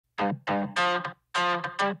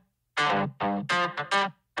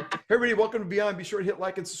Hey everybody, welcome to Beyond. Be sure to hit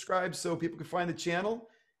like and subscribe so people can find the channel.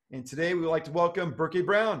 And today we would like to welcome Burke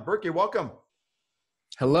Brown. Burke, welcome.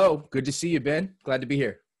 Hello, good to see you, Ben. Glad to be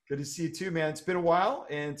here. Good to see you too, man. It's been a while,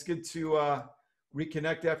 and it's good to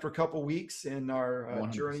reconnect after a couple weeks in our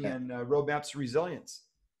journey 100%. and roadmaps to resilience.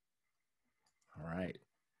 All right.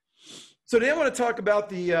 So today I want to talk about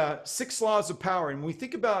the 6 laws of power. And when we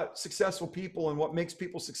think about successful people and what makes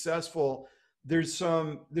people successful, there's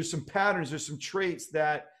some patterns, there's some traits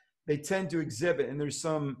that they tend to exhibit, and there's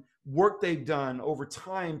some work they've done over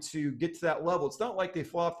time to get to that level. It's not like they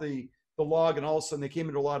fall off the log and all of a sudden they came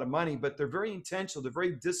into a lot of money, but they're very intentional, they're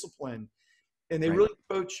very disciplined, and they Right. really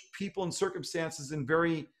approach people and circumstances in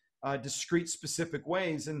very discrete, specific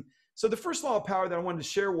ways. And so the first law of power that I wanted to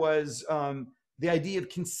share was the idea of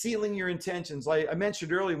concealing your intentions. I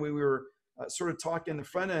mentioned earlier when we were sort of talking the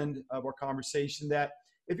front end of our conversation that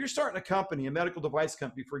if you're starting a company, a medical device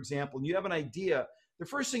company, for example, and you have an idea, the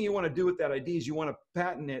first thing you want to do with that idea is you want to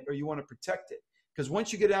patent it or you want to protect it. Because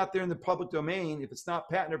once you get out there in the public domain, if it's not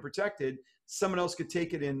patented or protected, someone else could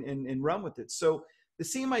take it and run with it. So the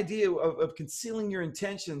same idea of concealing your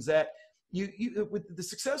intentions, that you with the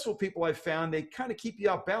successful people I've found, they kind of keep you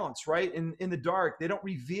off balance, right? In the dark, they don't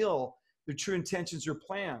reveal their true intentions or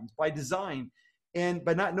plans by design. And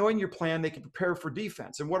by not knowing your plan, they can prepare for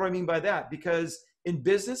defense. And what do I mean by that? Because in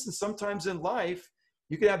business and sometimes in life,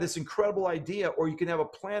 you can have this incredible idea, or you can have a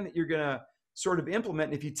plan that you're going to sort of implement.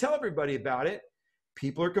 And if you tell everybody about it,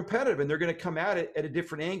 people are competitive and they're going to come at it at a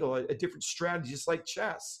different angle, a different strategy, just like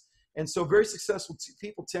chess. And so very successful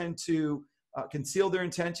people tend to conceal their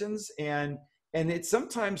intentions, and it's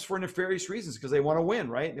sometimes for nefarious reasons because they want to win,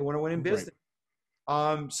 right? They want to win in business.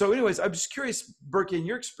 Right. So anyways, I'm just curious, Burke, in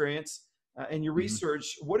your experience and your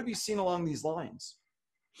research, what have you seen along these lines?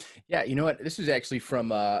 Yeah, you know what? This is actually from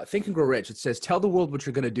Think and Grow Rich. It says, "Tell the world what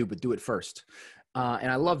you're going to do, but do it first." And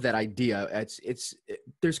I love that idea.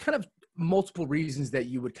 There's kind of multiple reasons that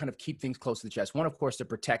you would kind of keep things close to the chest. One, of course, to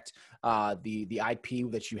protect the IP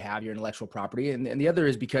that you have, your intellectual property, and the other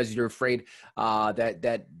is because you're afraid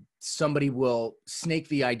that somebody will snake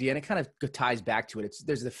the idea, and it kind of ties back to it.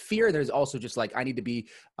 There's the fear. There's also just like, I need to be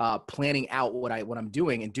planning out what I'm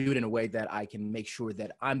doing and do it in a way that I can make sure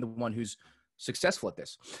that I'm the one who's successful at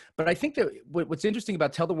this. But I think that what's interesting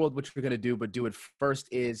about tell the world what you're going to do, but do it first,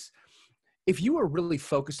 is if you are really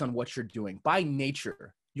focused on what you're doing by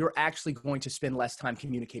nature, you're actually going to spend less time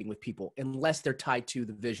communicating with people unless they're tied to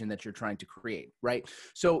the vision that you're trying to create, right?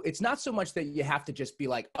 So it's not so much that you have to just be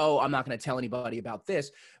like, oh, I'm not going to tell anybody about this,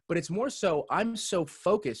 but it's more so I'm so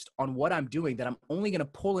focused on what I'm doing that I'm only going to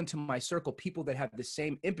pull into my circle people that have the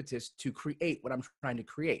same impetus to create what I'm trying to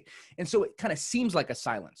create. And so it kind of seems like a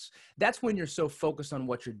silence. That's when you're so focused on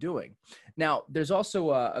what you're doing. Now, there's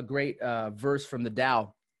also a great verse from the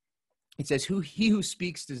Tao. It says, he who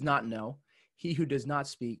speaks does not know. He who does not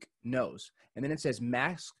speak knows. And then it says,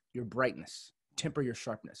 mask your brightness, temper your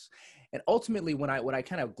sharpness. And ultimately, what I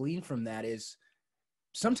kind of glean from that is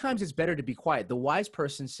sometimes it's better to be quiet. The wise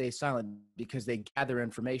person stays silent because they gather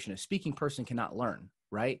information. A speaking person cannot learn,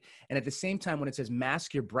 right? And at the same time, when it says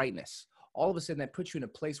mask your brightness, all of a sudden that puts you in a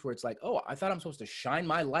place where it's like, oh, I thought I'm supposed to shine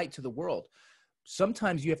my light to the world.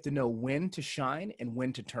 Sometimes you have to know when to shine and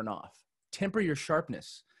when to turn off. Temper your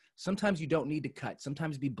sharpness. Sometimes you don't need to cut.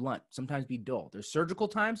 Sometimes be blunt. Sometimes be dull. There's surgical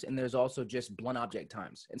times, and there's also just blunt object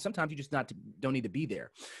times. And sometimes you just don't need to be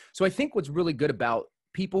there. So I think what's really good about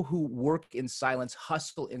people who work in silence,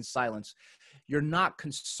 hustle in silence, you're not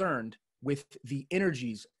concerned with the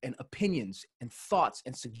energies and opinions and thoughts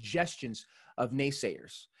and suggestions of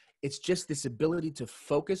naysayers. It's just this ability to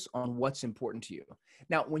focus on what's important to you.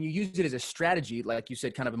 Now, when you use it as a strategy, like you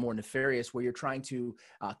said, kind of a more nefarious, where you're trying to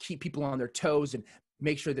keep people on their toes and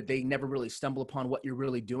make sure that they never really stumble upon what you're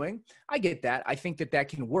really doing. I get that. I think that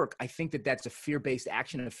can work. I think that that's a fear-based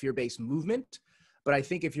action and a fear-based movement. But I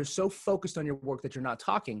think if you're so focused on your work that you're not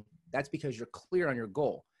talking, that's because you're clear on your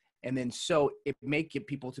goal. And then so it may get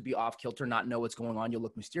people to be off kilter, not know what's going on. You'll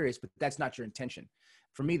look mysterious, but that's not your intention.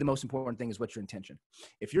 For me, the most important thing is what's your intention.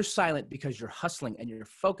 If you're silent because you're hustling and you're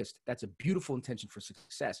focused, that's a beautiful intention for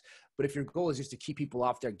success. But if your goal is just to keep people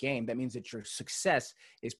off their game, that means that your success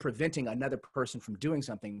is preventing another person from doing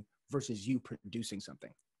something versus you producing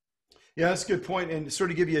something. Yeah, that's a good point. And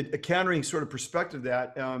sort of give you a countering sort of perspective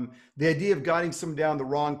that the idea of guiding someone down the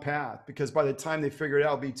wrong path, because by the time they figure it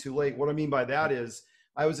out, it'll be too late. What I mean by that is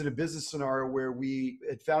I was in a business scenario where we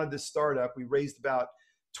had founded this startup. We raised about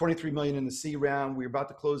 23 million in the C round. We were about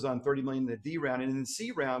to close on 30 million in the D round. And in the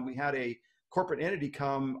C round, we had a corporate entity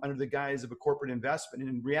come under the guise of a corporate investment.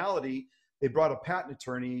 And in reality, they brought a patent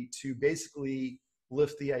attorney to basically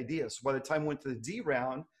lift the idea. So by the time we went to the D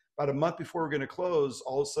round, about a month before we're going to close,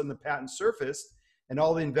 all of a sudden the patent surfaced, and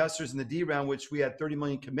all the investors in the D round, which we had 30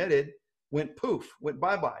 million committed, went poof, went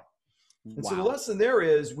bye-bye. And so the lesson there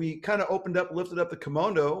is we kind of opened up, lifted up the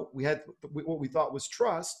kimono. We had what we thought was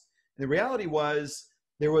trust. And the reality was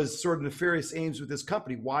there was sort of nefarious aims with this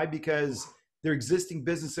company. Why? Because their existing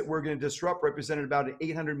business that we're going to disrupt represented about an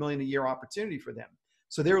 800 million a year opportunity for them.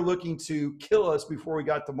 So they were looking to kill us before we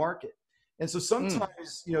got to market. And so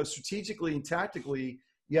sometimes, you know, strategically and tactically,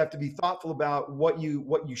 you have to be thoughtful about what you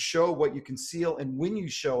show, what you conceal, and when you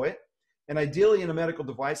show it. And ideally in a medical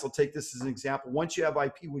device, I'll take this as an example. Once you have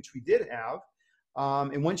IP, which we did have,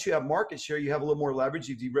 and once you have market share, you have a little more leverage.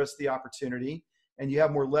 You de-risk the opportunity, and you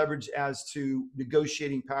have more leverage as to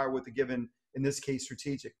negotiating power with a given, in this case,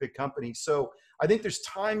 strategic big company. So I think there's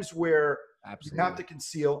times where you have to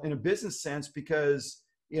conceal in a business sense because,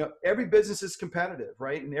 you know, every business is competitive,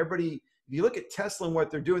 right? And everybody, if you look at Tesla and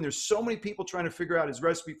what they're doing, there's so many people trying to figure out his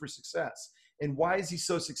recipe for success. And why is he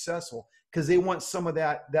so successful? Because they want some of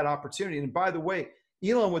that opportunity. And by the way,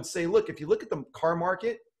 Elon would say, look, if you look at the car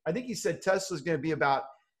market, I think he said Tesla's going to be about,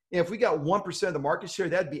 you know, if we got 1% of the market share,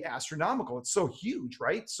 that'd be astronomical. It's so huge,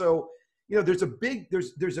 right? So, you know, there's a big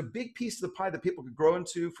piece of the pie that people could grow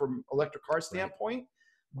into from electric car standpoint,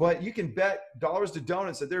 but you can bet dollars to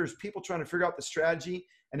donuts that there's people trying to figure out the strategy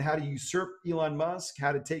and how to usurp Elon Musk,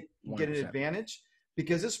 how to get an advantage,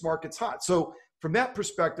 because this market's hot. So from that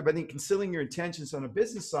perspective, I think concealing your intentions on a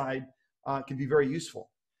business side can be very useful.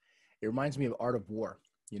 It reminds me of Art of War,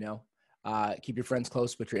 you know, keep your friends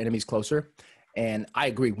close, but your enemies closer. And I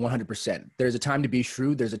agree 100%. There's a time to be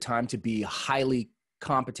shrewd. There's a time to be highly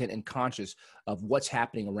competent and conscious of what's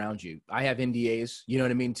happening around you. I have NDAs, you know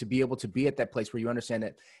what I mean? To be able to be at that place where you understand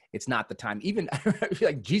that it's not the time. Even I feel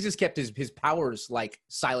like Jesus kept his powers like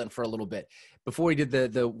silent for a little bit before he did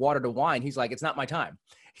the water to wine. He's like, it's not my time.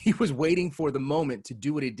 He was waiting for the moment to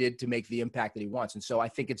do what he did to make the impact that he wants. And so I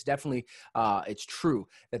think it's definitely, it's true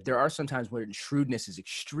that there are some times where shrewdness is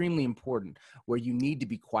extremely important, where you need to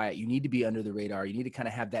be quiet. You need to be under the radar. You need to kind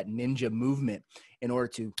of have that ninja movement in order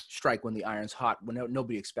to strike when the iron's hot, when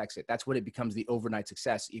nobody expects it. That's when it becomes the overnight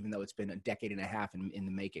success, even though it's been a decade and a half in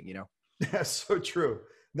the making, you know? That's so true.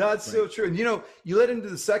 No, it's so true. And, you know, you led into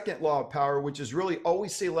the second law of power, which is really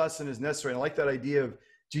always say less than is necessary. And I like that idea of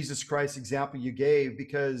Jesus Christ example you gave,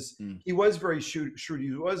 because he was very shrewd,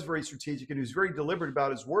 he was very strategic, and he was very deliberate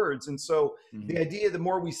about his words. And so the idea, the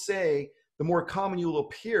more we say, the more common you will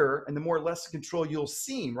appear and the more less control you'll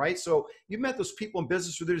seem, right? So you've met those people in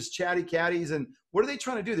business where they're just chatty catties, and what are they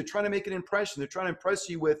trying to do? They're trying to make an impression. They're trying to impress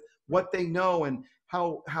you with what they know and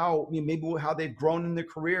how maybe how they've grown in their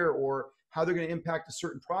career or how they're going to impact a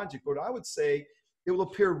certain project. But I would say it will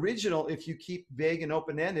appear original if you keep vague and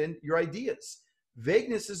open-ended your ideas.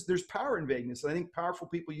 Vagueness there's power in vagueness. I think powerful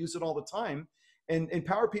people use it all the time, and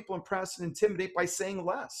power people impress and intimidate by saying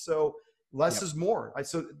less. So less is more.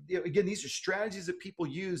 So again, these are strategies that people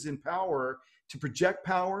use in power to project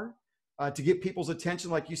power, to get people's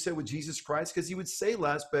attention, like you said with Jesus Christ, because he would say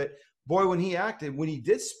less, but boy, when he acted, when he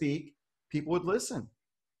did speak, people would listen.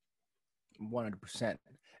 100%.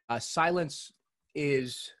 Silence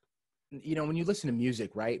is, you know, when you listen to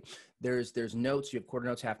music, right, there's notes, you have quarter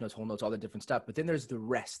notes, half notes, whole notes, all the different stuff, but then there's the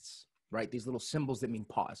rests, right? These little symbols that mean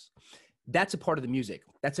pause. That's a part of the music.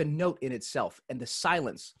 That's a note in itself. And the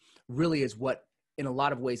silence really is what, in a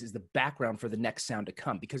lot of ways, is the background for the next sound to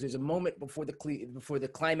come, because there's a moment before the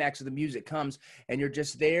climax of the music comes, and you're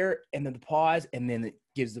just there, and then the pause, and then it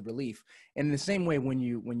gives the relief. And in the same way, when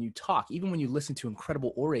you talk, even when you listen to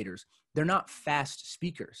incredible orators, they're not fast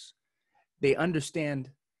speakers. They understand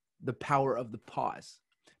the power of the pause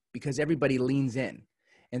because everybody leans in.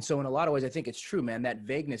 And so in a lot of ways, I think it's true, man, that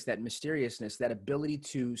vagueness, that mysteriousness, that ability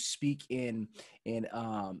to speak in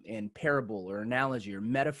parable or analogy or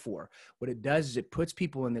metaphor, what it does is it puts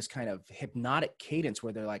people in this kind of hypnotic cadence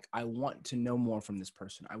where they're like, I want to know more from this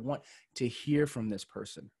person. I want to hear from this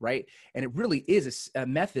person, right? And it really is a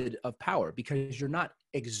method of power because you're not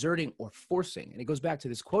exerting or forcing. And it goes back to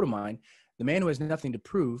this quote of mine, the man who has nothing to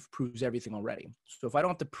prove proves everything already. So if I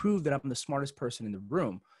don't have to prove that I'm the smartest person in the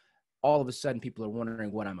room, all of a sudden people are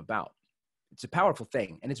wondering what I'm about. It's a powerful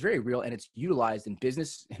thing, and it's very real, and it's utilized in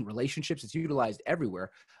business and relationships. It's utilized everywhere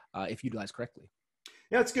if utilized correctly.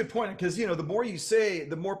 Yeah, that's a good point, because, you know, the more you say,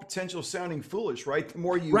 the more potential sounding foolish, right? The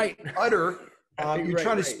more you utter, you're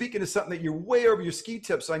trying to speak into something that you're way over your ski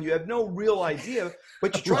tips on. You have no real idea,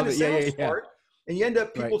 but you're trying to sound smart, and you end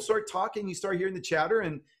up, people start talking, you start hearing the chatter,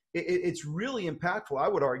 and it's really impactful, I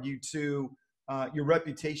would argue, to your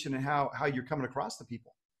reputation and how you're coming across to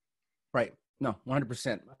people. Right. No,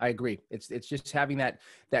 100%. I agree. It's just having that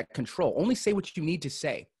control. Only say what you need to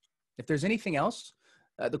say. If there's anything else,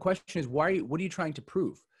 The question is, what are you trying to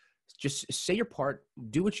prove? Just say your part,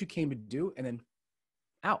 do what you came to do, and then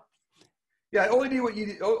out. Yeah, only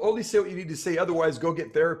say what you need to say. Otherwise, go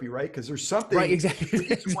get therapy, right? Because there's something. Right, exactly.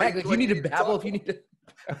 Exactly. If you need to babble, if you need to.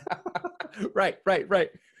 Right.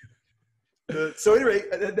 So anyway,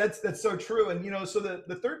 that's so true. And, so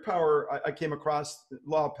the third power I came across,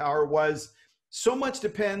 law of power, was so much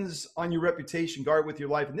depends on your reputation, guard with your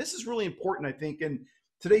life. And this is really important, I think, in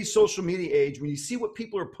today's social media age, when you see what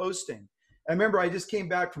people are posting. I remember I just came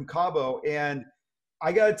back from Cabo, and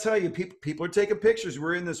I got to tell you, people are taking pictures.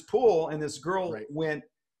 We're in this pool, and this girl went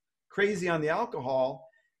crazy on the alcohol.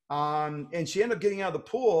 And she ended up getting out of the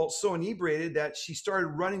pool so inebriated that she started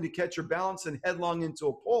running to catch her balance and headlong into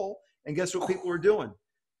a pole. And guess what people are doing?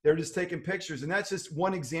 They're just taking pictures. And that's just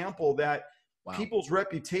one example that people's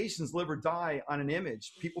reputations live or die on an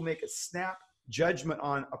image. People make a snap judgment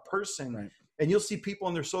on a person. Right. And you'll see people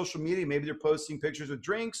on their social media, maybe they're posting pictures with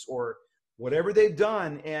drinks or whatever they've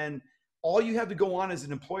done. And all you have to go on as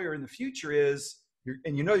an employer in the future is, you're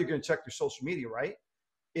going to check your social media, right?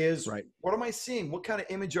 What am I seeing? What kind of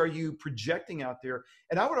image are you projecting out there?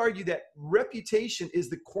 And I would argue that reputation is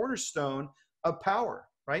the cornerstone of power,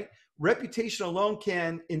 right? Reputation alone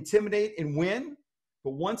can intimidate and win,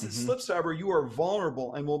 but once it slips over, you are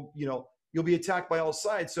vulnerable and you'll be attacked by all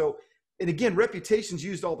sides. So, and again, reputation's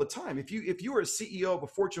used all the time. If you are a CEO of a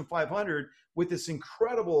Fortune 500 with this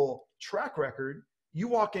incredible track record, you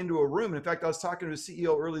walk into a room. And in fact, I was talking to a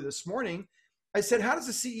CEO early this morning. I said, how does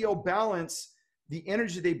a CEO balance the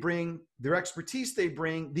energy they bring, their expertise they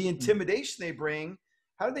bring, the intimidation they bring?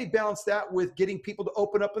 How do they balance that with getting people to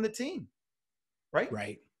open up in the team?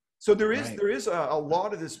 Right. So there is a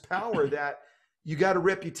lot of this power that you got a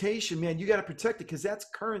reputation, man, you got to protect it, because that's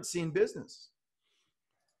currency in business.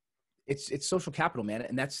 It's social capital, man.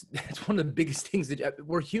 And that's one of the biggest things that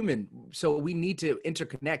we're human. So we need to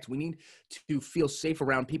interconnect. We need to feel safe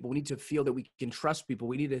around people. We need to feel that we can trust people.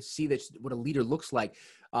 We need to see what a leader looks like,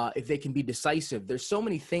 if they can be decisive. There's so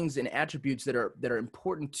many things and attributes that are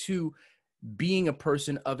important to being a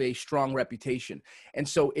person of a strong reputation. And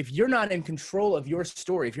so if you're not in control of your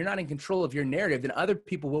story, if you're not in control of your narrative, then other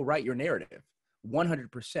people will write your narrative.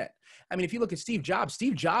 100%. I mean, if you look at Steve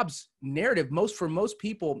Jobs' narrative, for most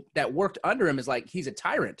people that worked under him is like, he's a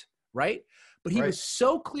tyrant, right? But he was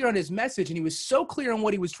so clear on his message, and he was so clear on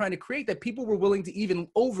what he was trying to create, that people were willing to even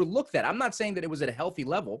overlook that. I'm not saying that it was at a healthy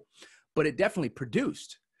level, but it definitely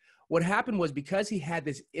produced. What happened was, because he had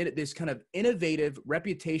this kind of innovative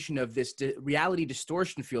reputation of this reality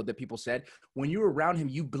distortion field that people said, when you were around him,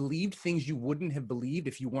 you believed things you wouldn't have believed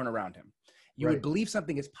if you weren't around him. You would believe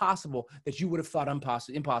something is possible that you would have thought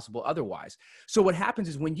impossible otherwise. So what happens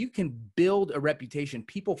is, when you can build a reputation,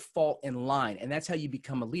 people fall in line, and that's how you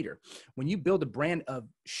become a leader. When you build a brand of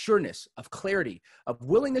sureness, of clarity, of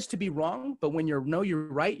willingness to be wrong, but when you're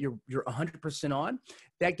right, you're 100% on,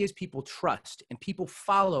 that gives people trust, and people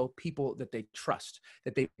follow people that they trust,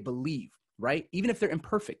 that they believe, right? Even if they're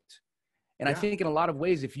imperfect. And I think in a lot of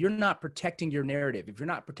ways, if you're not protecting your narrative, if you're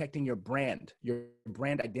not protecting your brand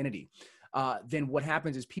identity, then what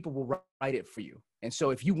happens is people will write it for you. And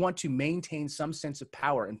so if you want to maintain some sense of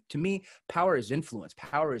power, and to me, power is influence,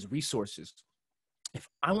 power is resources. If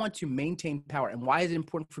I want to maintain power, and why is it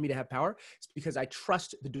important for me to have power? It's because I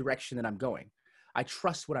trust the direction that I'm going. I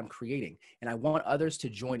trust what I'm creating, and I want others to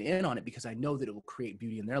join in on it, because I know that it will create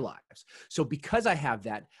beauty in their lives. So because I have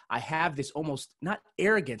that, I have this almost not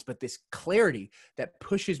arrogance, but this clarity that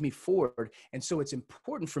pushes me forward. And so it's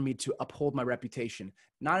important for me to uphold my reputation,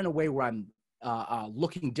 not in a way where I'm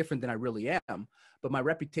looking different than I really am, but my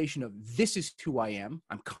reputation of, this is who I am.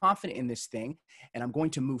 I'm confident in this thing, and I'm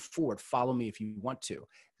going to move forward. Follow me if you want to.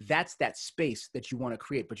 That's that space that you want to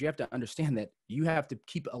create. But you have to understand that you have to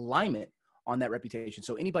keep alignment on that reputation.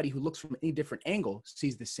 So anybody who looks from any different angle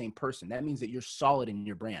sees the same person. That means that you're solid in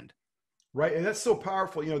your brand. Right. And that's so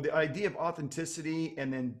powerful. The idea of authenticity,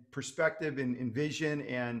 and then perspective and vision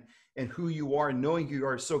and who you are and knowing who you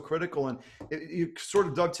are is so critical. And you sort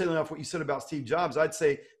of dovetailing off what you said about Steve Jobs, I'd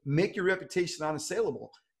say make your reputation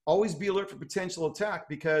unassailable. Always be alert for potential attack,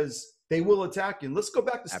 because they will attack you. And let's go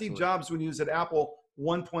back to Steve Jobs when he was at Apple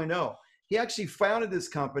 1.0. He actually founded this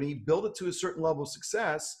company, built it to a certain level of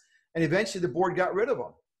success, and eventually the board got rid of him.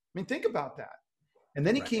 I mean, think about that. And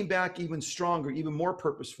then he came back even stronger, even more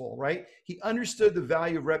purposeful, right? He understood the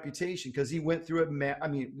value of reputation, because he went through it. I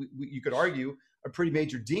mean, you could argue a pretty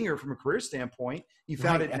major dinger from a career standpoint. He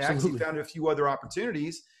found it next. He found a few other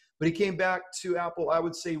opportunities, but he came back to Apple, I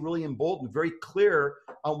would say, really emboldened, very clear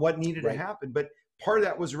on what needed to happen. But part of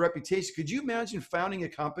that was a reputation. Could you imagine founding a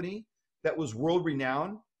company that was world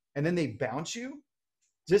renowned, and then they bounce you?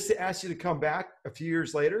 just to ask you to come back a few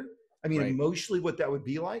years later. I mean, Right. emotionally, what that would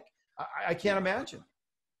be like, I can't imagine.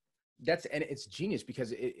 And it's genius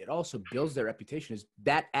because it also builds their reputation. Is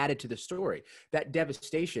that added to the story? That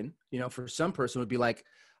devastation, for some person would be like,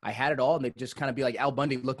 I had it all, and they just kind of be like Al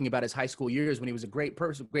Bundy looking about his high school years when he was a great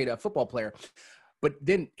person, great football player. But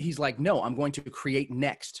then he's like, no, I'm going to create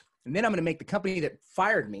next, and then I'm going to make the company that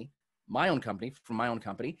fired me, my own company, from my own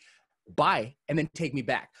company, buy and then take me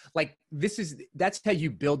back. Like that's how you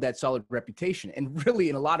build that solid reputation. And really,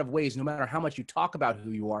 in a lot of ways, no matter how much you talk about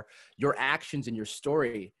who you are, your actions and your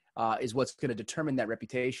story is what's going to determine that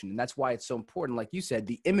reputation. And that's why it's so important. Like you said,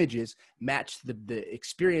 the images match the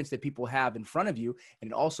experience that people have in front of you.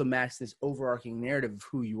 And it also matches this overarching narrative of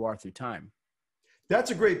who you are through time.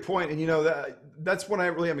 That's a great point. And that's when I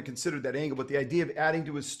really haven't considered that angle, but the idea of adding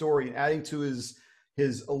to his story and adding to his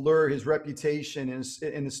allure, his reputation,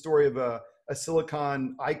 and the story of a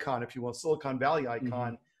Silicon icon, if you will, Silicon Valley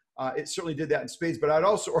icon. It certainly did that in spades, but I'd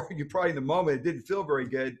also argue probably in the moment, it didn't feel very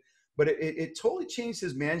good, but it totally changed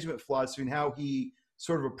his management philosophy and how he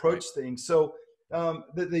sort of approached things. So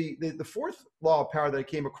the fourth law of power that I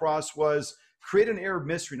came across was create an air of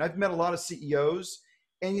mystery. And I've met a lot of CEOs,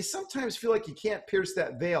 and you sometimes feel like you can't pierce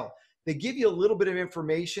that veil. They give you a little bit of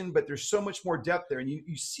information, but there's so much more depth there. And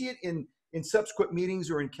you see it in subsequent meetings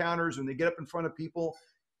or encounters when they get up in front of people.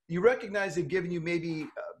 You recognize they've given you maybe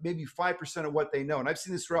 5% of what they know. And I've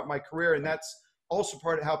seen this throughout my career, and that's also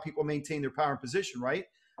part of how people maintain their power and position, right?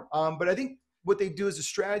 But I think what they do as a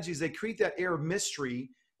strategy is they create that air of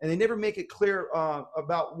mystery, and they never make it clear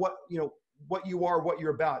about what you are, what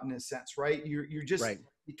you're about in a sense, right? You're just, right.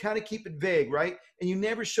 You kind of keep it vague, right? And you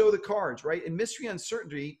never show the cards, right? And mystery,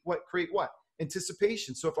 uncertainty, create what?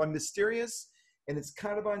 Anticipation. So if I'm mysterious and it's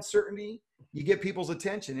kind of uncertainty, you get people's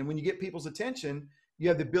attention. And when you get people's attention, you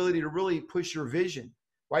have the ability to really push your vision,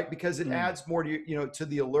 right? Because it adds more to, to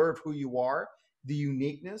the allure of who you are, the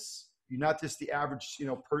uniqueness. You're not just the average,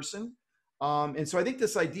 person. And so I think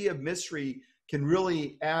this idea of mystery can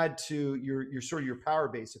really add to your sort of your power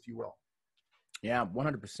base, if you will. Yeah,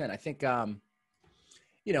 100%. I think,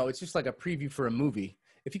 it's just like a preview for a movie.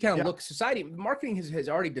 If you kind of look, society, marketing has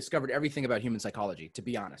already discovered everything about human psychology, to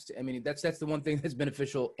be honest. I mean, that's the one thing that's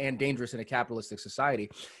beneficial and dangerous in a capitalistic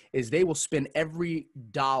society is they will spend every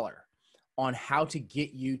dollar on how to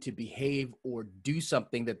get you to behave or do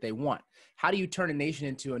something that they want. How do you turn a nation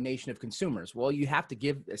into a nation of consumers? Well, you have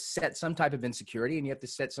to set some type of insecurity, and you have to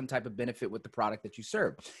set some type of benefit with the product that you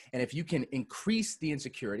serve. And if you can increase the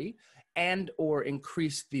insecurity and or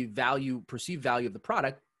increase the perceived value of the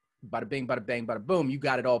product, bada bing, bada bang, bada boom, you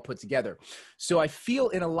got it all put together. So I feel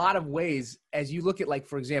in a lot of ways, as you look at, like,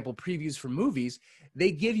 for example, previews for movies,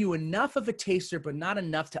 they give you enough of a taster, but not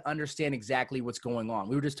enough to understand exactly what's going on.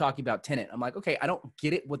 We were just talking about Tenet. I'm like, okay, I don't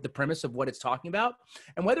get it with the premise of what it's talking about.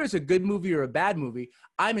 And whether it's a good movie or a bad movie,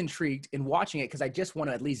 I'm intrigued in watching it because I just want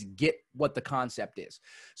to at least get what the concept is.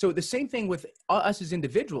 So the same thing with us as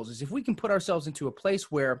individuals is if we can put ourselves into a place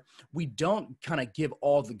where we don't kind of give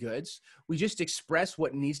all the goods, we just express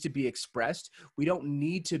what needs to be expressed. We don't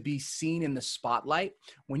need to be seen in the spotlight.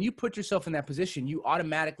 When you put yourself in that position, you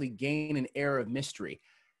automatically gain an air of mystery.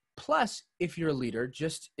 Plus, if you're a leader,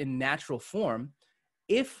 just in natural form,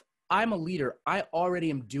 if I'm a leader, I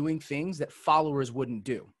already am doing things that followers wouldn't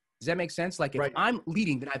do. Does that make sense? Like if I'm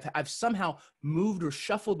leading, then I've somehow moved or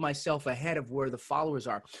shuffled myself ahead of where the followers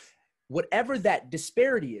are. Whatever that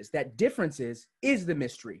disparity is, that difference is the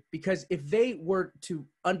mystery. Because if they were to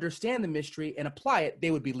understand the mystery and apply it,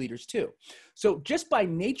 they would be leaders too. So just by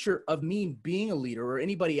nature of me being a leader or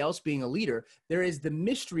anybody else being a leader, there is the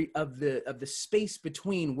mystery of the space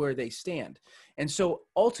between where they stand. And so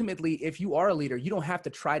ultimately, if you are a leader, you don't have to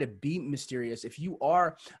try to be mysterious. If you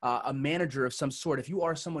are a manager of some sort, if you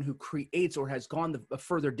are someone who creates or has gone a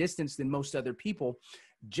further distance than most other people,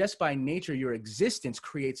 just by nature, your existence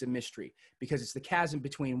creates a mystery because it's the chasm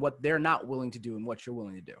between what they're not willing to do and what you're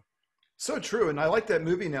willing to do. So true. And I like that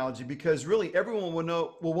movie analogy because really everyone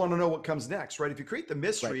will want to know what comes next, right? If you create the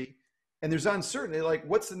mystery and there's uncertainty, like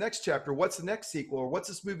what's the next chapter? What's the next sequel? Or what's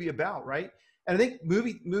this movie about, right? And I think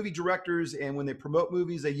movie directors, and when they promote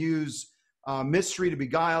movies, they use mystery to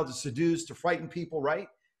beguile, to seduce, to frighten people, right?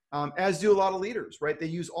 As do a lot of leaders, right? They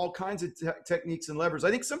use all kinds of techniques and levers.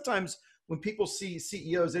 I think sometimes when people see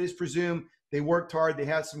CEOs, they just presume they worked hard, they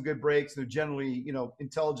had some good breaks, and they're generally,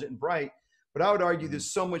 intelligent and bright. But I would argue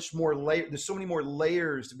there's so much more there's so many more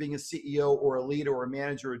layers to being a CEO or a leader or a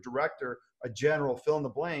manager, a director, a general, fill in the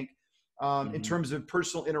blank, in terms of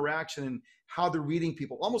personal interaction and how they're reading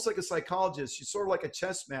people. Almost like a psychologist, you're sort of like a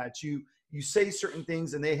chess match. You say certain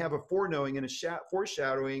things and they have a foreknowing and a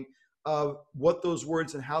foreshadowing of what those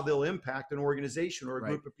words and how they'll impact an organization or a Right.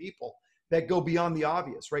 group of people that go beyond the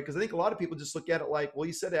obvious, right? Because I think a lot of people just look at it like, well,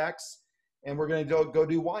 you said X and we're going to go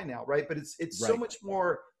do Y now, right? But it's so Right. much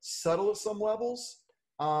more subtle at some levels,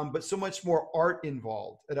 but so much more art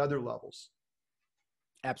involved at other levels.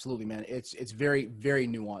 Absolutely, man. It's very, very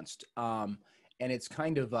nuanced. And it's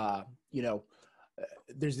kind of you know,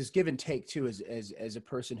 there's this give and take too, as a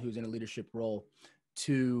person who's in a leadership role,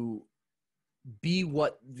 to be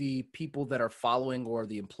what the people that are following or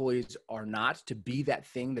the employees are not, to be that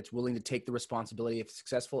thing that's willing to take the responsibility if it's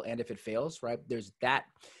successful and if it fails, right? There's that.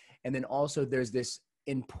 And then also there's this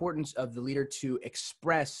importance of the leader to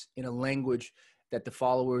express in a language that the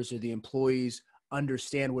followers or the employees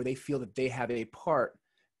understand, where they feel that they have a part,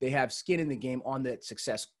 they have skin in the game on that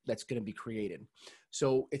success that's going to be created.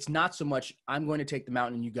 So it's not so much, I'm going to take the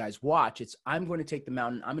mountain and you guys watch. It's, I'm going to take the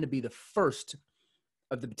mountain. I'm going to be the first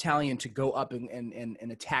of the battalion to go up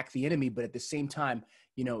and attack the enemy. But at the same time,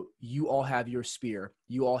 you know, you all have your spear,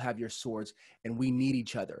 you all have your swords, and we need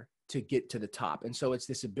each other to get to the top. And so it's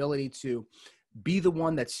this ability to be the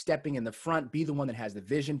one that's stepping in the front, be the one that has the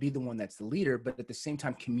vision, be the one that's the leader, but at the same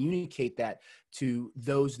time, communicate that to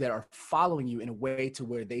those that are following you in a way to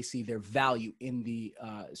where they see their value in the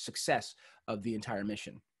success of the entire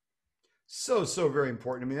mission. So very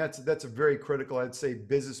important. I mean, that's a very critical, I'd say,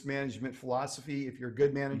 business management philosophy. If you're a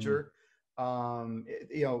good manager,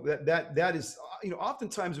 you know, that is, you know,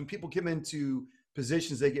 oftentimes when people come into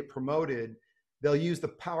positions, they get promoted, they'll use the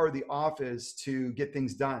power of the office to get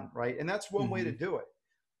things done, right? And that's one way to do it.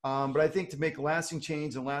 But I think to make lasting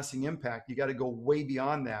change and lasting impact, you got to go way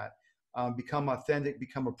beyond that. Become authentic,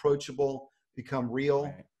 become approachable, become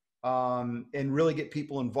real, and really get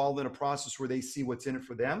people involved in a process where they see what's in it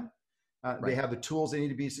for them. They have the tools they need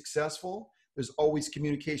to be successful. There's always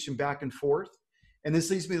communication back and forth. And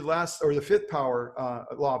this leads me to the last, or the fifth power,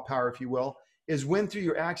 law of power, if you will, is win through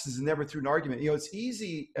your actions and never through an argument. You know, it's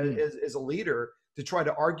easy as a leader to try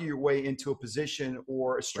to argue your way into a position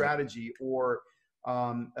or a strategy or,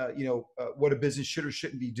 you know, what a business should or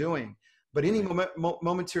shouldn't be doing. But any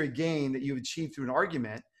momentary gain that you've achieved through an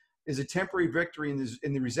argument is a temporary victory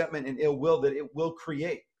in the resentment and ill will that it will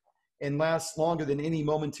create, and lasts longer than any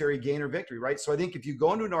momentary gain or victory, right? So I think if you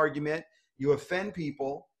go into an argument, you offend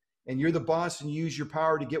people, and you're the boss and you use your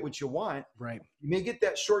power to get what you want, you may get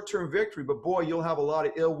that short-term victory, but boy, you'll have a lot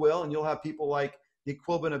of ill will, and you'll have people like the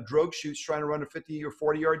equivalent of drogue chutes trying to run a 50 or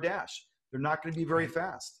 40-yard dash. They're not going to be very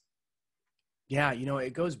fast. Yeah, you know,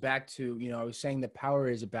 it goes back to, you know, I was saying that power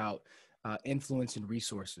is about influence and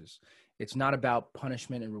resources. It's not about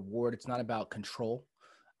punishment and reward. It's not about control.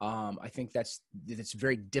 I think it's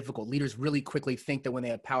very difficult. Leaders really quickly think that when they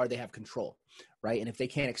have power, they have control, right? And if they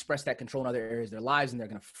can't express that control in other areas of their lives, and they're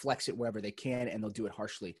going to flex it wherever they can, and they'll do it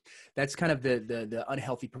harshly. That's kind of the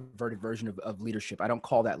unhealthy, perverted version of leadership. I don't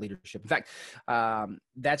call that leadership. In fact,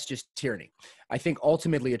 that's just tyranny. I think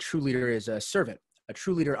ultimately a true leader is a servant. A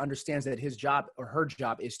true leader understands that his job or her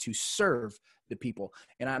job is to serve the people.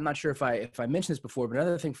 And I'm not sure if I mentioned this before, but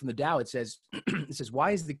another thing from the Tao, it says,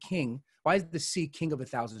 why is the sea king of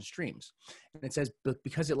 1,000 streams? And it says,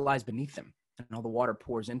 because it lies beneath them and all the water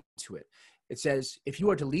pours into it. It says, if you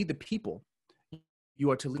are to lead the people, you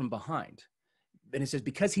are to leave them behind. And it says,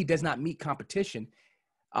 because he does not meet competition,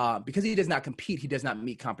 because he does not compete, he does not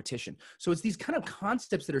meet competition. So it's these kind of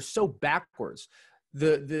concepts that are so backwards.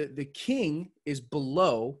 The king is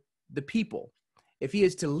below the people. If he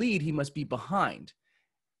is to lead, he must be behind.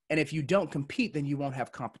 And if you don't compete, then you won't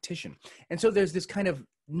have competition. And so there's this kind of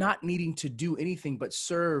not needing to do anything but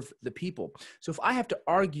serve the people. So if I have to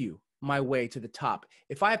argue my way to the top,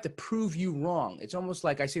 if I have to prove you wrong, it's almost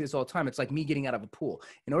like, I say this all the time, it's like me getting out of a pool.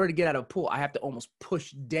 In order to get out of a pool, I have to almost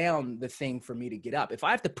push down the thing for me to get up. If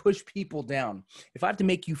I have to push people down, if I have to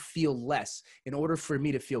make you feel less in order for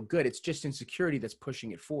me to feel good, it's just insecurity that's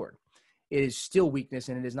pushing it forward. It is still weakness,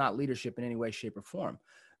 and it is not leadership in any way, shape, or form.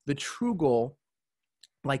 The true goal,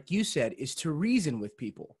 like you said, is to reason with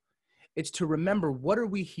people. It's to remember, what are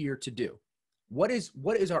we here to do? What is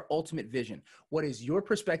our ultimate vision? What is your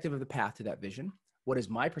perspective of the path to that vision? What is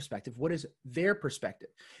my perspective? What is their perspective?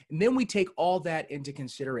 And then we take all that into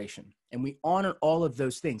consideration and we honor all of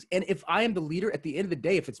those things. And if I am the leader at the end of the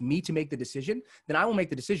day, if it's me to make the decision, then I will make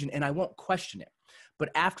the decision and I won't question it.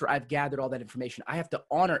 But after I've gathered all that information, I have to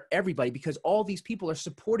honor everybody, because all these people are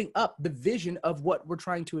supporting up the vision of what we're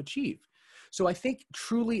trying to achieve. So I think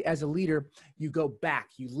truly as a leader, you go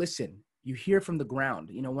back, you listen, you hear from the ground.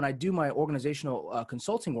 You know, when I do my organizational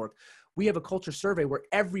consulting work, we have a culture survey where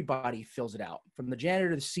everybody fills it out, from the janitor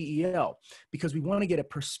to the CEO, because we want to get a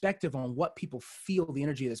perspective on what people feel the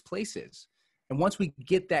energy of this place is. And once we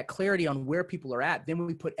get that clarity on where people are at, then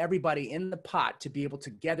we put everybody in the pot to be able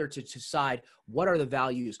together to decide what are the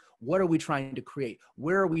values, what are we trying to create,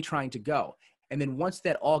 where are we trying to go. And then once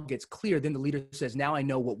that all gets clear, then the leader says, now I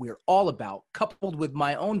know what we're all about, coupled with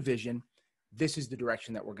my own vision. This is the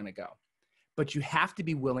direction that we're going to go. But you have to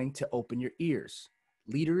be willing to open your ears.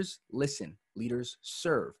 Leaders listen, leaders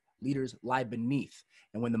serve, leaders lie beneath.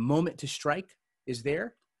 And when the moment to strike is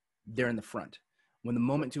there, they're in the front. When the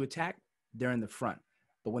moment to attack, they're in the front.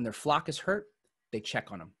 But when their flock is hurt, they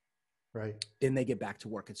check on them. Right. Then they get back to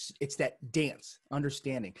work. It's that dance,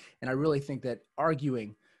 understanding. And I really think that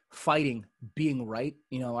arguing, fighting, being right,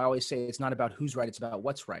 I always say it's not about who's right, it's about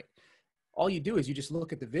what's right. All you do is you just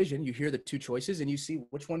look at the vision, you hear the two choices, and you see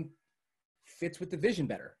which one fits with the vision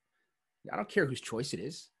better. I don't care whose choice it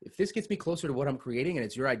is. If this gets me closer to what I'm creating and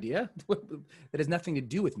it's your idea, that has nothing to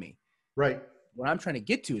do with me. Right. What I'm trying to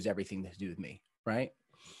get to is everything to do with me. Right.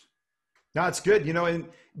 No, it's good. And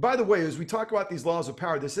by the way, as we talk about these laws of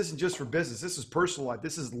power, this isn't just for business. This is personal life.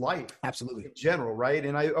 This is life. Absolutely. In general, right?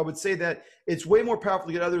 And I would say that it's way more powerful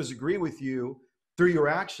to get others to agree with you through your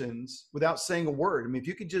actions without saying a word. I mean, if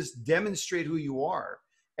you could just demonstrate who you are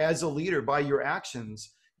as a leader by your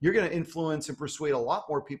actions, you're going to influence and persuade a lot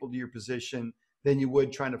more people to your position than you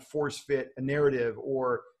would trying to force fit a narrative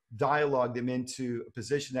or dialogue them into a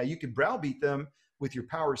position. Now, you can browbeat them with your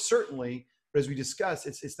power, certainly, but as we discussed,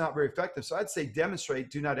 it's not very effective. So I'd say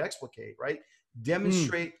demonstrate, do not explicate, right?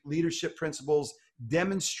 Demonstrate leadership principles,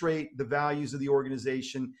 demonstrate the values of the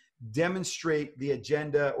organization, demonstrate the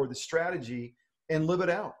agenda or the strategy, and live it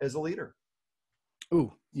out as a leader.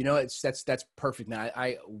 Ooh, that's perfect. Now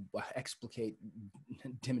I explicate,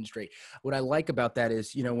 demonstrate. What I like about that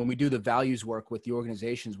is, when we do the values work with the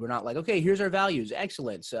organizations, we're not like, okay, here's our values,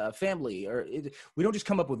 excellence, family, we don't just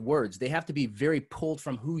come up with words. They have to be very pulled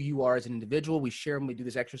from who you are as an individual. We share them. We do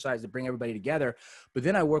this exercise to bring everybody together. But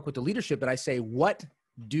then I work with the leadership and I say, what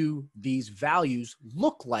do these values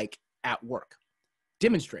look like at work?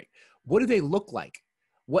 Demonstrate. What do they look like?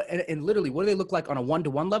 And literally, what do they look like on a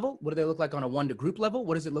one-to-one level? What do they look like on a one-to-group level?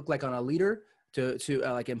 What does it look like on a leader to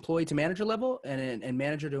like employee to manager level and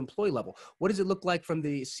manager to employee level? What does it look like from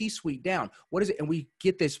the C-suite down? What is it? And we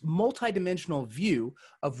get this multidimensional view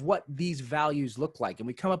of what these values look like. And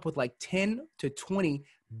we come up with like 10 to 20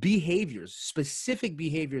 behaviors, specific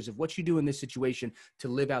behaviors of what you do in this situation to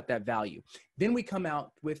live out that value. Then we come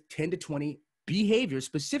out with 10 to 20 behaviors,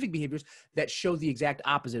 specific behaviors that show the exact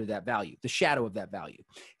opposite of that value, the shadow of that value.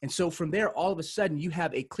 And so from there, all of a sudden you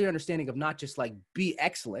have a clear understanding of not just like be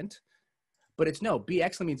excellent, but it's no, be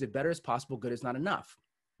excellent means that better is possible, good is not enough,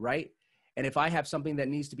 right? And if I have something that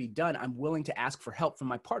needs to be done, I'm willing to ask for help from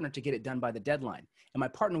my partner to get it done by the deadline. And my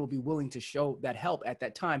partner will be willing to show that help at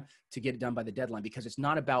that time to get it done by the deadline, because it's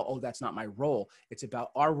not about, oh, that's not my role. It's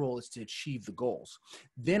about our role is to achieve the goals.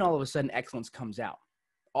 Then all of a sudden excellence comes out.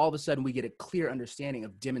 All of a sudden we get a clear understanding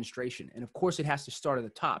of demonstration. And of course it has to start at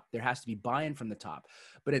the top. There has to be buy-in from the top.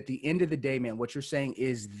 But at the end of the day, man, what you're saying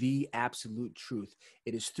is the absolute truth.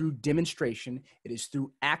 It is through demonstration. It is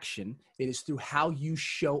through action. It is through how you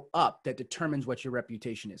show up that determines what your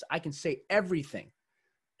reputation is. I can say everything,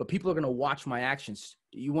 but people are going to watch my actions.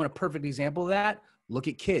 You want a perfect example of that? Look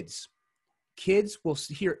at kids. Kids will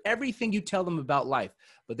hear everything you tell them about life,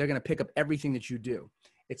 but they're going to pick up everything that you do.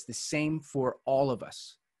 It's the same for all of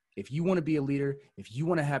us. If you want to be a leader, if you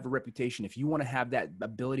want to have a reputation, if you want to have that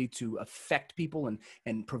ability to affect people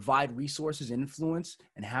and provide resources, influence,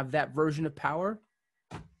 and have that version of power,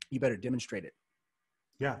 you better demonstrate it.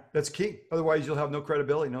 Yeah, that's key. Otherwise, you'll have no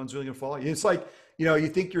credibility. No one's really going to follow you. It's like, you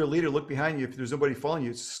think you're a leader, look behind you. If there's nobody following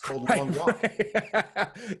you, it's just called a long walk. Right.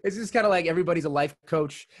 It's just kind of like everybody's a life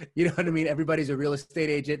coach. You know what I mean? Everybody's a real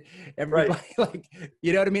estate agent. Everybody,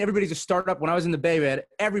 you know what I mean? Everybody's a startup. When I was in the Bay, man,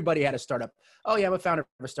 everybody had a startup. Oh yeah, I'm a founder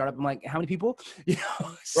of a startup. I'm like, how many people?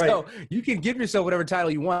 So you can give yourself whatever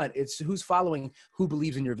title you want. It's who's following, who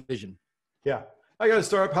believes in your vision. Yeah. I got to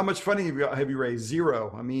start up. How much funding have you raised?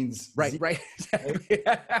 Zero. I mean, right.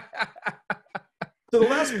 So the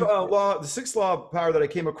last law, the sixth law of power that I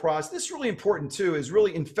came across, this is really important too, is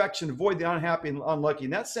really infection, avoid the unhappy and unlucky.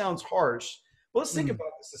 And that sounds harsh, but let's think about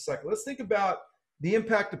this a second. Let's think about the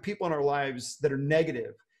impact of people in our lives that are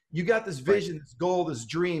negative. You got this vision, this goal, this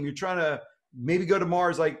dream. You're trying to maybe go to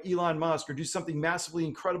Mars like Elon Musk or do something massively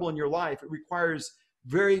incredible in your life. It requires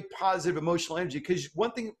very positive emotional energy, because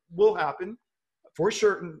one thing will happen for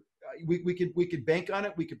certain, we could bank on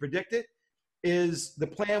it, we could predict it, is the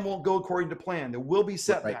plan won't go according to plan. There will be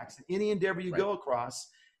setbacks in any endeavor you go across.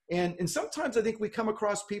 And sometimes I think we come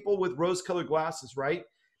across people with rose-colored glasses, right?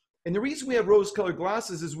 And the reason we have rose-colored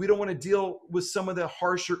glasses is we don't want to deal with some of the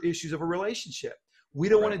harsher issues of a relationship. We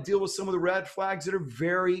don't want Right. to deal with some of the red flags that are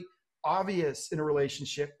very obvious in a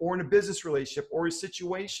relationship or in a business relationship or a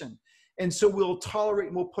situation. And so we'll tolerate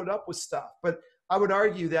and we'll put up with stuff. But I would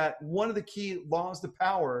argue that one of the key laws to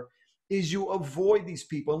power is you avoid these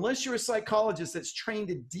people. Unless you're a psychologist that's trained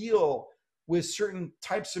to deal with certain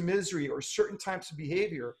types of misery or certain types of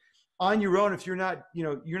behavior on your own, if you're not,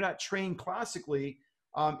 you're not trained classically,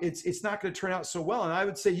 it's not going to turn out so well. And I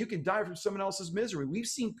would say you can die from someone else's misery. We've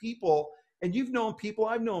seen people, and you've known people,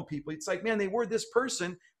 I've known people. It's like, man, they were this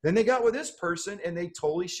person, then they got with this person, and they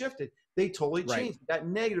totally shifted. They totally Right. changed. They got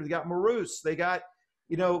negative. They got morose. They got,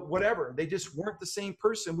 whatever. They just weren't the same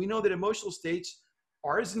person. We know that emotional states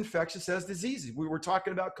are as infectious as diseases. We were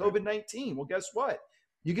talking about COVID-19. Well, guess what?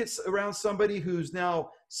 You get around somebody who's now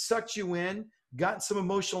sucked you in, got some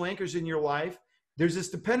emotional anchors in your life. There's this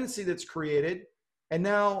dependency that's created, and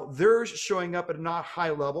now they're showing up at a not high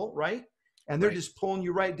level, right? And they're Right. just pulling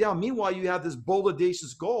you right down. Meanwhile, you have this bold,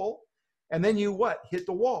 audacious goal, and then you what? Hit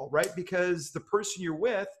the wall, right? Because the person you're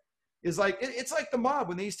with is like, it's like the mob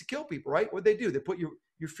when they used to kill people, right? What'd they do? They put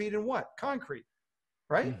your feet in what? Concrete,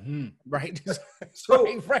 right? Mm-hmm. Right. So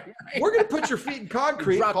right. we're going to put your feet in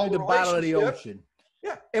concrete, Drop call you the it a bottom of the relationship. ocean.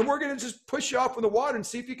 Yeah, and we're going to just push you off in the water and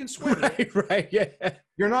see if you can swim. Right. Yeah.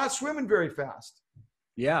 You're not swimming very fast.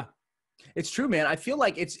 Yeah. It's true, man. I feel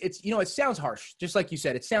like it's it sounds harsh, just like you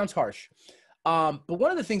said. It sounds harsh. But one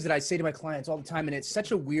of the things that I say to my clients all the time, and it's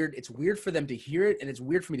weird for them to hear it, and it's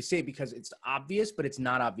weird for me to say it because it's obvious, but it's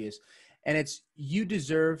not obvious. And it's, you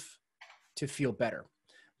deserve to feel better.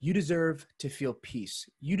 You deserve to feel peace.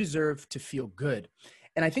 You deserve to feel good.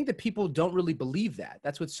 And I think that people don't really believe that.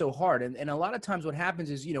 That's what's so hard. And a lot of times what happens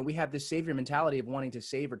is, we have this savior mentality of wanting to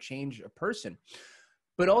save or change a person.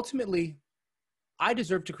 But ultimately, I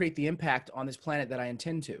deserve to create the impact on this planet that I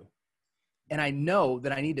intend to. And I know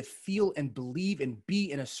that I need to feel and believe and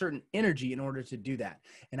be in a certain energy in order to do that.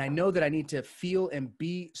 And I know that I need to feel and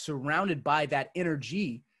be surrounded by that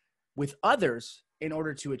energy with others in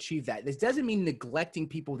order to achieve that. This doesn't mean neglecting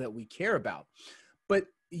people that we care about, but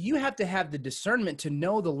you have to have the discernment to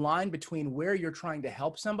know the line between where you're trying to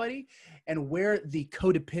help somebody and where the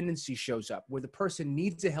codependency shows up, where the person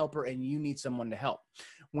needs a helper and you need someone to help.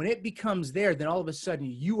 When it becomes there, then all of a sudden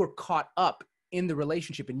you are caught up in the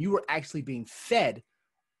relationship and you are actually being fed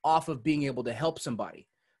off of being able to help somebody,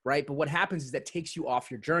 right? But what happens is that takes you off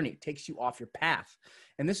your journey, takes you off your path.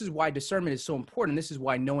 And this is why discernment is so important. This is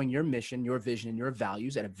why knowing your mission, your vision, and your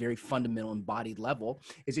values at a very fundamental embodied level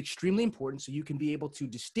is extremely important, so you can be able to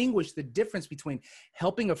distinguish the difference between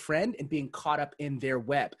helping a friend and being caught up in their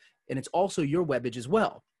web. And it's also your webbage as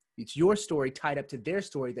well. It's your story tied up to their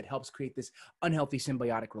story that helps create this unhealthy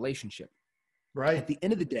symbiotic relationship. Right. At the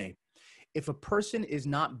end of the day, if a person is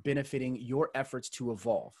not benefiting your efforts to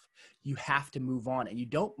evolve, you have to move on. And you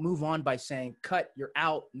don't move on by saying, cut, you're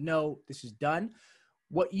out. No, this is done.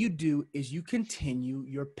 What you do is you continue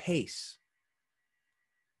your pace.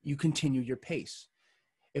 You continue your pace.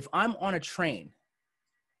 If I'm on a train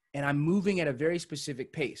and I'm moving at a very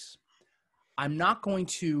specific pace, I'm not going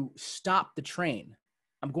to stop the train.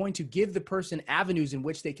 I'm going to give the person avenues in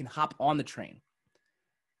which they can hop on the train.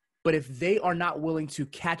 But if they are not willing to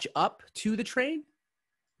catch up to the train,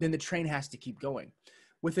 then the train has to keep going.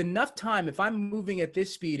 With enough time, if I'm moving at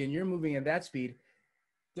this speed and you're moving at that speed,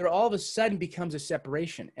 there all of a sudden becomes a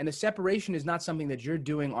separation. And the separation is not something that you're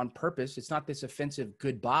doing on purpose. It's not this offensive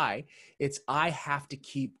goodbye. It's, I have to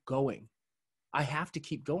keep going. I have to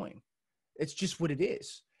keep going. It's just what it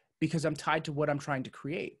is, because I'm tied to what I'm trying to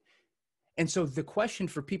create. And so the question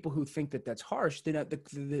for people who think that that's harsh,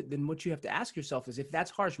 then what you have to ask yourself is, if that's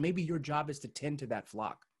harsh, maybe your job is to tend to that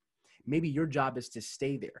flock. Maybe your job is to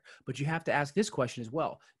stay there. But you have to ask this question as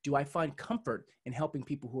well. Do I find comfort in helping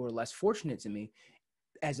people who are less fortunate to me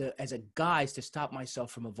as a guise to stop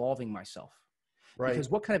myself from evolving myself? Right. Because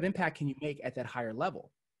what kind of impact can you make at that higher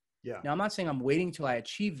level? Yeah. Now, I'm not saying I'm waiting till I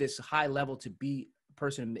achieve this high level to be a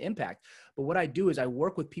person of impact, but what I do is I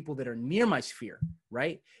work with people that are near my sphere,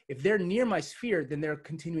 right? If they're near my sphere, then they're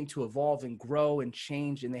continuing to evolve and grow and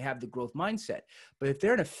change, and they have the growth mindset. But if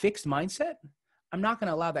they're in a fixed mindset, I'm not going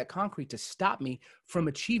to allow that concrete to stop me from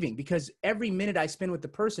achieving, because every minute I spend with the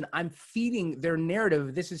person, I'm feeding their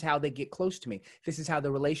narrative. This is how they get close to me. This is how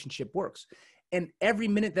the relationship works. And every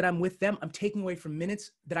minute that I'm with them, I'm taking away from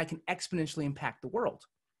minutes that I can exponentially impact the world.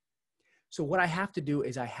 So what I have to do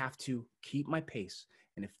is I have to keep my pace.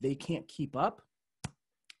 And if they can't keep up,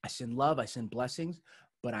 I send love, I send blessings,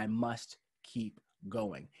 but I must keep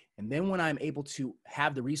going. And then when I'm able to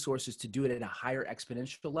have the resources to do it at a higher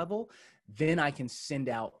exponential level, then I can send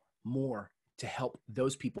out more to help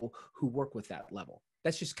those people who work with that level.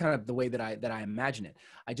 That's just kind of the way that I imagine it.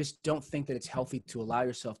 I just don't think that it's healthy to allow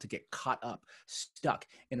yourself to get caught up, stuck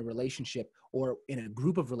in a relationship or in a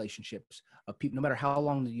group of relationships of people, no matter how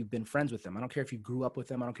long you've been friends with them. I don't care if you grew up with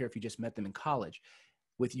them. I don't care if you just met them in college.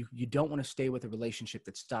 With you, you don't want to stay with a relationship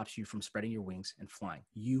that stops you from spreading your wings and flying.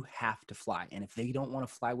 You have to fly. And if they don't want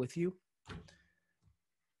to fly with you,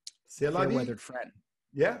 fair weathered friend.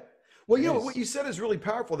 Yeah. Well, you know, what you said is really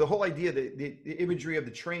powerful. The whole idea, the imagery of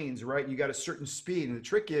the trains, right? You got a certain speed. And the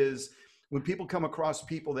trick is when people come across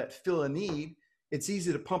people that fill a need, it's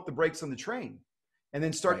easy to pump the brakes on the train and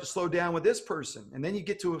then start to slow down with this person. And then you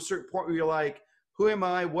get to a certain point where you're like, who am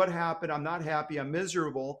I? What happened? I'm not happy. I'm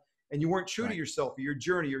miserable. And you weren't true to yourself or your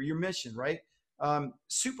journey or your mission, right?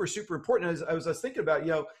 Super, super important. As I was thinking about,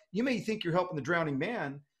 you know, you may think you're helping the drowning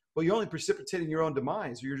man, but you're only precipitating your own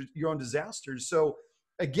demise, your own disasters. So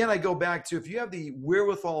again, I go back to, if you have the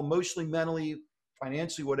wherewithal emotionally, mentally,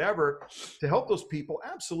 financially, whatever, to help those people,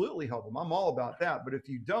 absolutely help them. I'm all about that. But if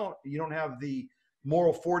you don't have the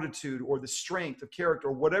moral fortitude or the strength of character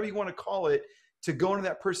or whatever you want to call it to go into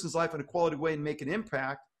that person's life in a quality way and make an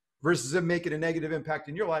impact versus them making a negative impact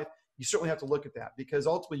in your life, you certainly have to look at that, because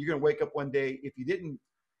ultimately you're going to wake up one day, if you didn't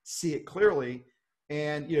see it clearly,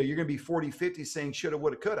 and you know, you're going to be 40, 50 saying shoulda,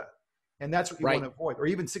 woulda, coulda. And that's what you want to avoid. Or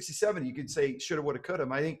even 60, 70, you could say shoulda, woulda, coulda.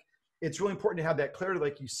 I think it's really important to have that clarity,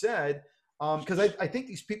 like you said, because I think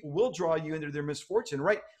these people will draw you into their misfortune,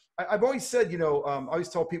 right? I've always said, you know, I always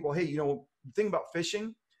tell people, hey, you know, the thing about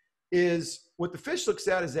fishing is what the fish looks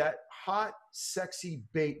at is that hot, sexy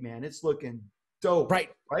bait, man. It's looking dope, right?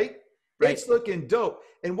 It's looking dope.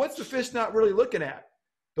 And what's the fish not really looking at?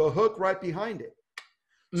 The hook right behind it.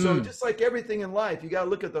 So just like everything in life, you got to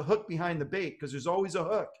look at the hook behind the bait, because there's always a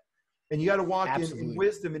hook. And you got to walk in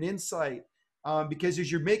wisdom and insight, because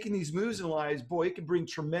as you're making these moves in lives, boy, it can bring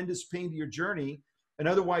tremendous pain to your journey, an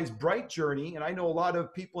otherwise bright journey. And I know a lot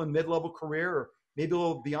of people in mid-level career, or maybe a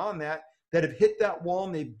little beyond that have hit that wall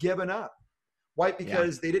and they've given up. Why?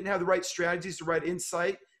 Because they didn't have the right strategies, the right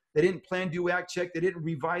insight. They didn't plan, do, act, check. They didn't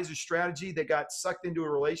revise their strategy. They got sucked into a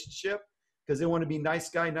relationship because they want to be nice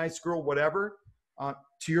guy, nice girl, whatever.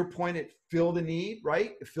 To your point, it filled a need,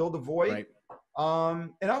 right? It filled a void.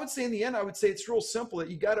 And I would say in the end, it's real simple that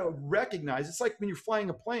you got to recognize. It's like when you're flying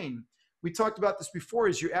a plane. We talked about this before.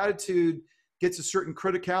 As your attitude gets a certain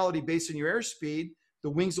criticality based on your airspeed, the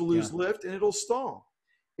wings will lose lift and it'll stall.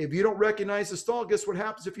 If you don't recognize the stall, guess what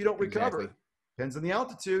happens if you don't recover? Depends on the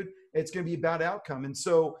altitude. It's going to be a bad outcome. And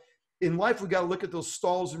so in life, we got to look at those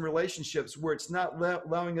stalls in relationships where it's not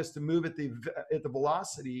allowing us to move at the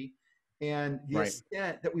velocity and the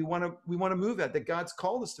extent that we want to move at, that God's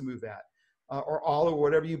called us to move at, or all, or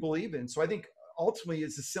whatever you believe in. So I think ultimately,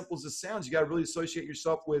 it's as simple as it sounds. You got to really associate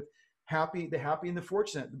yourself with the happy and the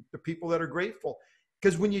fortunate, the people that are grateful.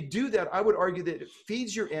 Because when you do that, I would argue that it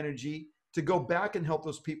feeds your energy to go back and help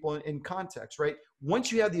those people in context, right?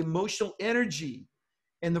 Once you have the emotional energy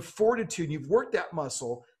and the fortitude, you've worked that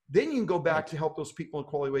muscle, then you can go back to help those people in a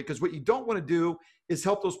quality way. Because what you don't want to do is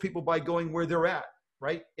help those people by going where they're at,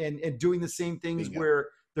 right? And doing the same things where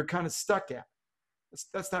they're kind of stuck at.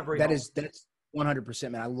 That's not very helpful. That's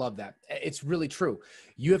 100%, man. I love that. It's really true.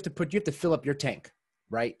 You have to fill up your tank,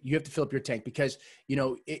 right? You have to fill up your tank, because, you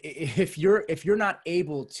know, if you're not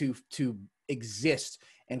able to exist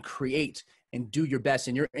and create and do your best,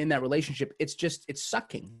 and you're in that relationship, it's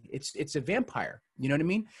sucking. It's a vampire. You know what I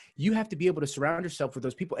mean? You have to be able to surround yourself with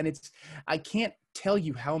those people. And I can't tell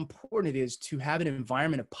you how important it is to have an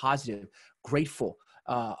environment of positive, grateful,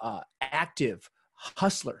 active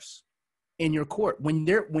hustlers in your court.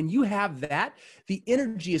 When you have that, the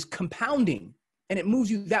energy is compounding. And it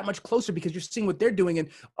moves you that much closer, because you're seeing what they're doing. And,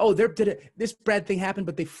 this bad thing happened,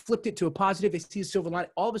 but they flipped it to a positive. They see a silver line.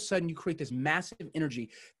 All of a sudden, you create this massive energy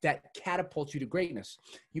that catapults you to greatness.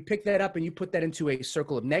 You pick that up and you put that into a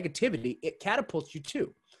circle of negativity. It catapults you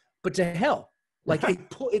too, but to hell. Like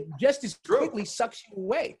it just as quickly sucks you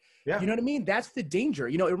away. Yeah. You know what I mean? That's the danger.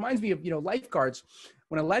 You know, it reminds me of, you know, lifeguards.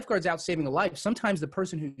 When a lifeguard's out saving a life, sometimes the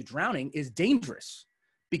person who's drowning is dangerous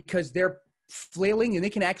because they're flailing and they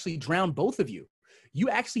can actually drown both of you. You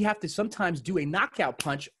actually have to sometimes do a knockout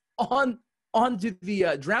punch onto the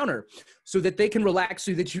drowner so that they can relax,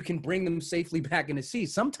 so that you can bring them safely back into sea.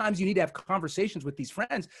 Sometimes you need to have conversations with these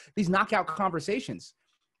friends, these knockout conversations,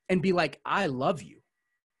 and be like, I love you,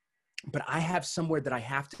 but I have somewhere that I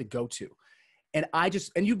have to go to. And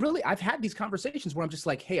I've had these conversations where I'm just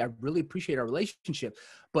like, hey, I really appreciate our relationship,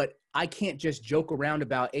 but I can't just joke around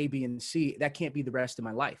about A, B, and C. That can't be the rest of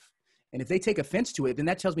my life. And if they take offense to it, then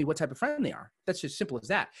that tells me what type of friend they are. That's just simple as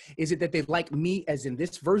that. Is it that they like me as in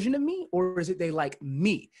this version of me, or is it they like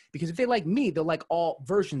me? Because if they like me, they'll like all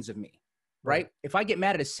versions of me. Right. right? If I get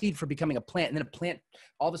mad at a seed for becoming a plant and then a plant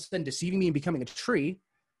all of a sudden deceiving me and becoming a tree,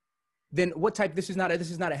 then what type, this is not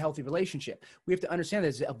a healthy relationship. We have to understand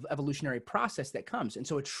there's an evolutionary process that comes. And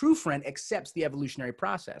so a true friend accepts the evolutionary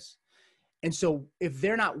process. And so if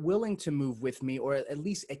they're not willing to move with me, or at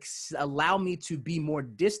least allow me to be more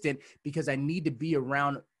distant because I need to be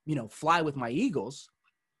around, fly with my eagles,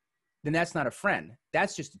 then that's not a friend.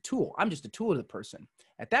 That's just a tool. I'm just a tool to the person.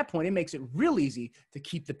 At that point, it makes it real easy to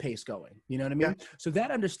keep the pace going. You know what I mean? Yeah. So that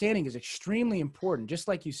understanding is extremely important. Just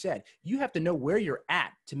like you said, you have to know where you're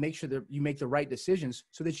at to make sure that you make the right decisions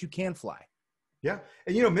so that you can fly. Yeah.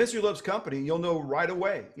 And, misery loves company. You'll know right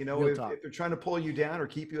away, if they're trying to pull you down or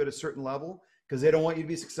keep you at a certain level because they don't want you to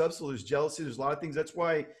be successful. There's jealousy. There's a lot of things. That's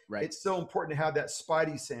why It's so important to have that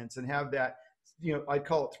spidey sense and have that, I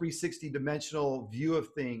call it 360 dimensional view of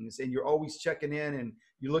things. And you're always checking in and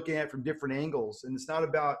you're looking at it from different angles. And it's not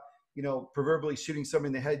about, proverbially shooting somebody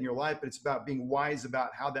in the head in your life, but it's about being wise about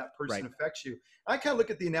how that person affects you. I kind of look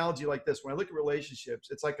at the analogy like this. When I look at relationships,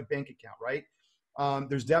 it's like a bank account, right?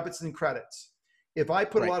 There's debits and credits. If I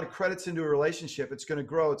put a lot of credits into a relationship, it's going to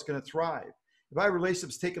grow, it's going to thrive. If I have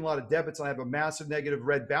relationships taking a lot of debits and I have a massive negative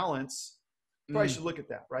red balance, probably should look at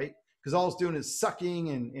that, right? Because all it's doing is sucking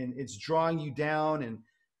and it's drawing you down.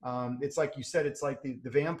 And it's like you said, it's like the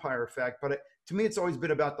vampire effect. But to me, it's always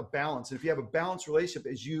been about the balance. And if you have a balanced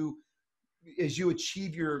relationship, as you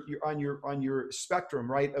achieve your on your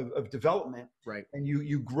spectrum, right, of development, and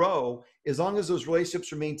you grow, as long as those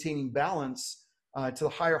relationships are maintaining balance, to the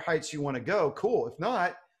higher heights you want to go, cool. If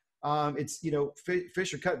not, it's,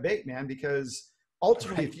 fish or cut bait, man, because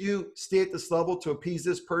ultimately if you stay at this level to appease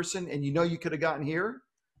this person and you could have gotten here,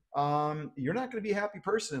 you're not going to be a happy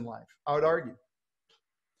person in life, I would argue.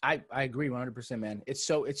 I agree 100%, man. It's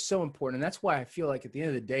so important. And that's why I feel like at the end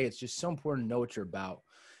of the day, it's just so important to know what you're about.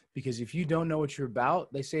 Because if you don't know what you're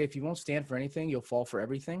about, they say if you won't stand for anything, you'll fall for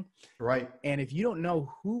everything. Right. And if you don't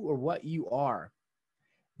know who or what you are,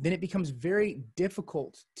 then it becomes very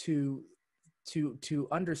difficult to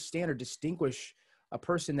understand or distinguish a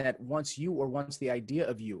person that wants you or wants the idea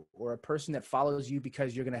of you, or a person that follows you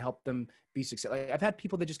because you're going to help them be successful. Like, I've had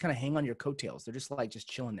people that just kind of hang on your coattails. They're just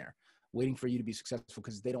chilling there, waiting for you to be successful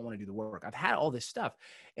because they don't want to do the work. I've had all this stuff.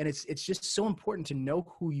 And it's just so important to know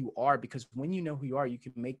who you are, because when you know who you are, you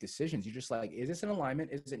can make decisions. You're just like, is this in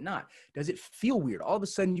alignment? Is it not? Does it feel weird? All of a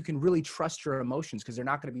sudden you can really trust your emotions because they're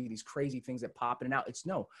not going to be these crazy things that pop in and out. It's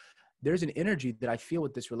no, there's an energy that I feel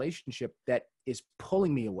with this relationship that is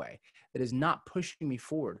pulling me away, that is not pushing me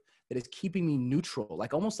forward, that is keeping me neutral,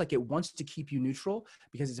 like almost like it wants to keep you neutral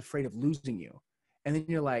because it's afraid of losing you. And then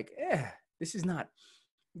you're like, this is not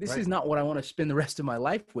what I want to spend the rest of my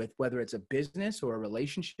life with, whether it's a business or a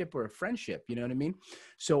relationship or a friendship. You know what I mean?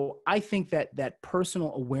 So I think that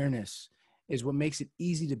personal awareness is what makes it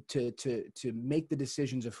easy to make the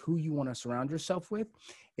decisions of who you want to surround yourself with.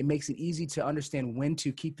 It makes it easy to understand when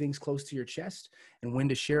to keep things close to your chest and when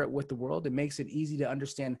to share it with the world. It makes it easy to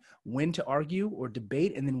understand when to argue or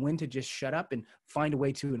debate, and then when to just shut up and find a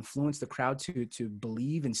way to influence the crowd to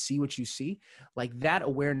believe and see what you see. Like, that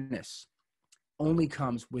awareness only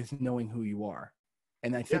comes with knowing who you are.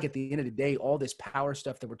 And I think at the end of the day, all this power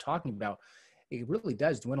stuff that we're talking about, it really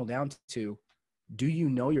does dwindle down to, do you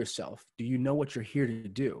know yourself? Do you know what you're here to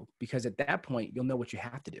do? Because at that point, you'll know what you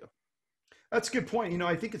have to do. That's a good point.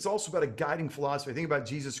 I think it's also about a guiding philosophy. I think about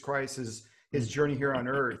Jesus Christ, his journey here on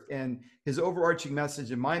earth, and his overarching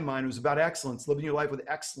message in my mind was about excellence, living your life with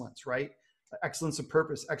excellence, right? Excellence of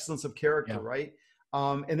purpose, excellence of character, right?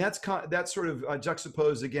 And that's sort of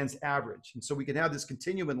juxtaposed against average. And so we can have this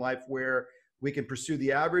continuum in life where we can pursue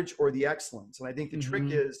the average or the excellence. And I think the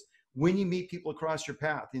trick is when you meet people across your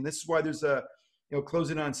path, and this is why there's a,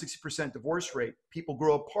 closing on 60% divorce rate, people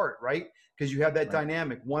grow apart, right? Because you have that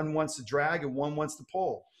dynamic. One wants to drag and one wants to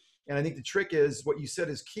pull. And I think the trick is, what you said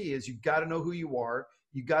is key, is you got to know who you are.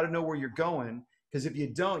 You got to know where you're going. Because if you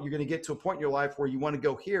don't, you're going to get to a point in your life where you want to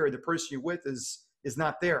go here. The person you're with is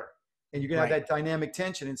not there. And you're going to have that dynamic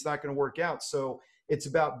tension. And it's not going to work out. So it's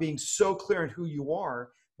about being so clear on who you are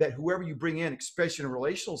that whoever you bring in, especially in a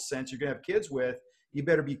relational sense, you're going to have kids with, you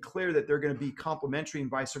better be clear that they're going to be complementary and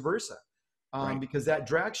vice versa. Because that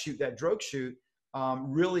drogue shoot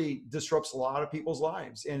really disrupts a lot of people's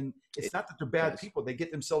lives. And it's not that they're bad people. They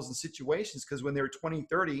get themselves in situations because when they were 20,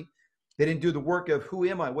 30, they didn't do the work of, who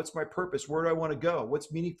am I? What's my purpose? Where do I want to go?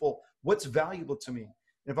 What's meaningful? What's valuable to me?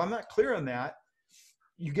 And if I'm not clear on that,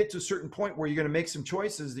 you get to a certain point where you're going to make some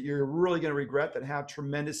choices that you're really going to regret that have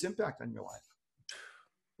tremendous impact on your life.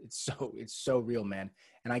 It's so real, man.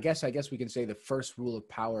 And I guess we can say the first rule of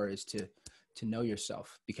power is to know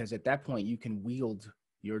yourself, because at that point you can wield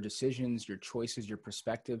your decisions, your choices, your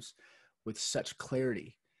perspectives with such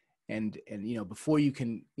clarity. And, you know, before you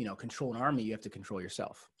can, you know, control an army, you have to control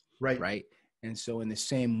yourself. Right. Right. And so in the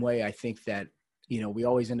same way, I think that, you know, we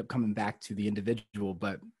always end up coming back to the individual,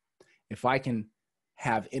 but if I can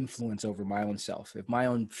have influence over my own self, if my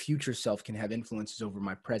own future self can have influences over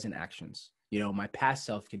my present actions, you know, my past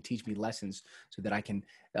self can teach me lessons so that I can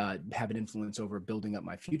have an influence over building up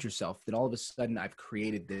my future self, then all of a sudden I've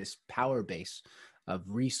created this power base of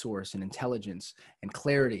resource and intelligence and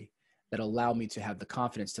clarity that allow me to have the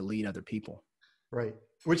confidence to lead other people. Right.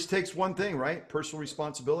 Which takes one thing, right? Personal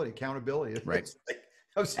responsibility, accountability. Right.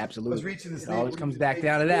 Absolutely. I was reaching this. It always comes back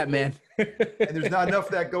down to that, man. And there's not enough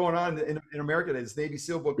of that going on in America. This Navy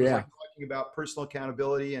SEAL book was Yeah. like talking about personal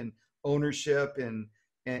accountability and ownership and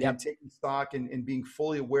taking stock and being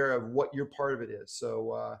fully aware of what your part of it is.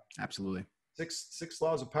 So absolutely. Six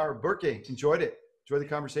laws of power. Burke, enjoyed it. Enjoyed the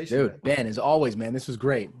conversation. Dude, Ben, as always, man, this was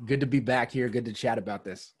great. Good to be back here. Good to chat about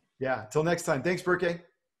this. Yeah. Till next time. Thanks, Burke.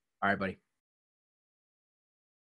 All right, buddy.